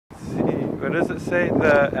What does it say?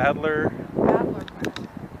 The Adler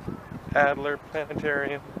Planetarium.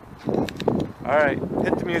 Planetarium. Alright,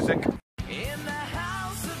 hit the music. In the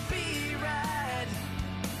house of B-rad,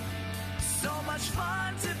 so much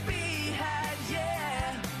fun to be had,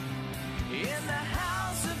 yeah. In the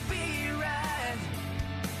house of B-rad,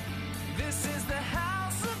 this is the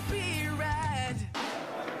house of B-rad.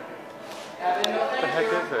 What the heck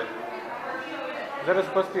is it? Is that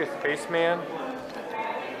supposed to be a spaceman?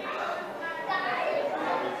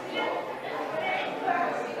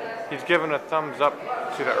 He's giving a thumbs up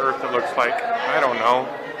to the Earth, it looks like. I don't know.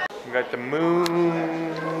 We got the moon.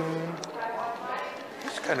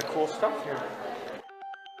 It's kind of cool stuff here.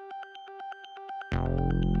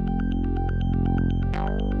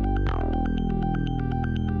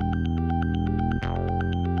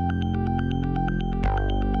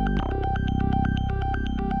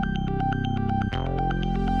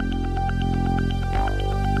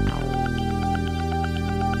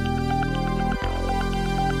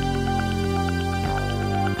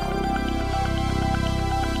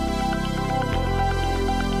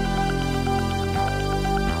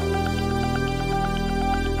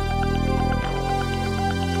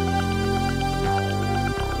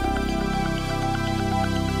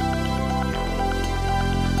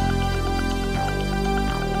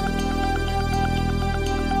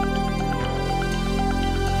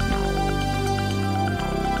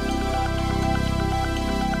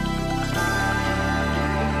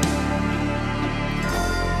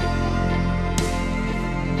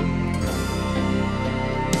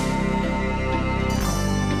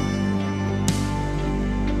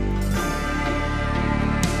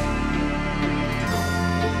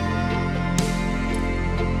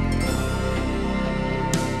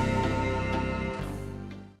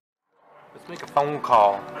 Let's make a phone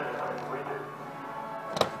call.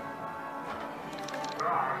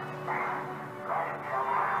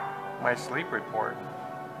 My sleep report.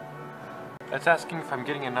 That's asking if I'm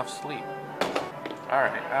getting enough sleep.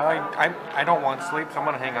 Alright, I don't want sleep, so I'm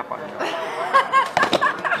gonna hang up on you.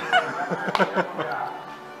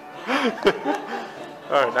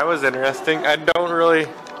 Alright, that was interesting. I don't really...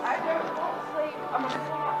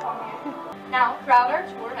 Now, throughout our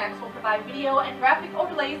tour, Max will provide video and graphic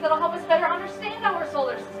overlays that'll help us better understand our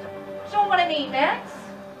solar system. Show them what I mean, Max.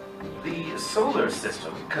 The solar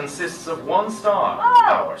system consists of one star,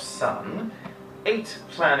 our Sun, 8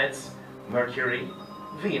 planets, Mercury,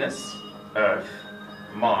 Venus, Earth,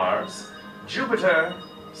 Mars, Jupiter,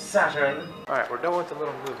 Saturn. Alright, we're done with the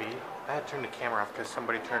little movie. I had to turn the camera off because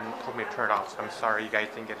somebody told me to turn it off, so I'm sorry you guys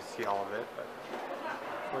didn't get to see all of it. But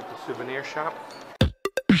we're at the souvenir shop.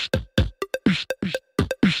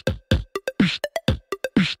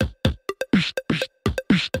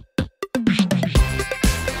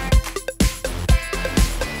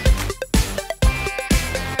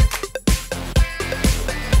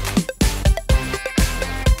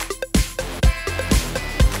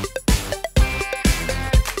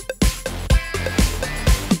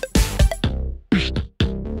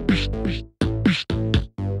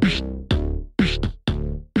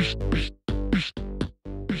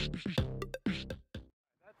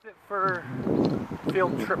 For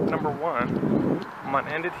field trip number 1. I'm gonna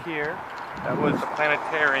end it here. That was the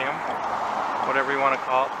planetarium, whatever you want to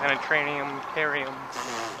call it, planetarium.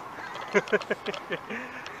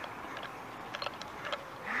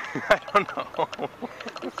 I don't know.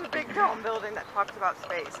 It's a big dome building that talks about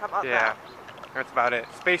space. How about that? Yeah, that's about it.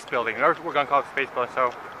 Space building. We're gonna call it space building.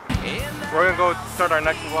 So we're gonna go start our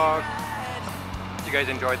next vlog. You guys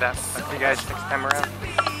enjoyed that. I'll see you guys next time around.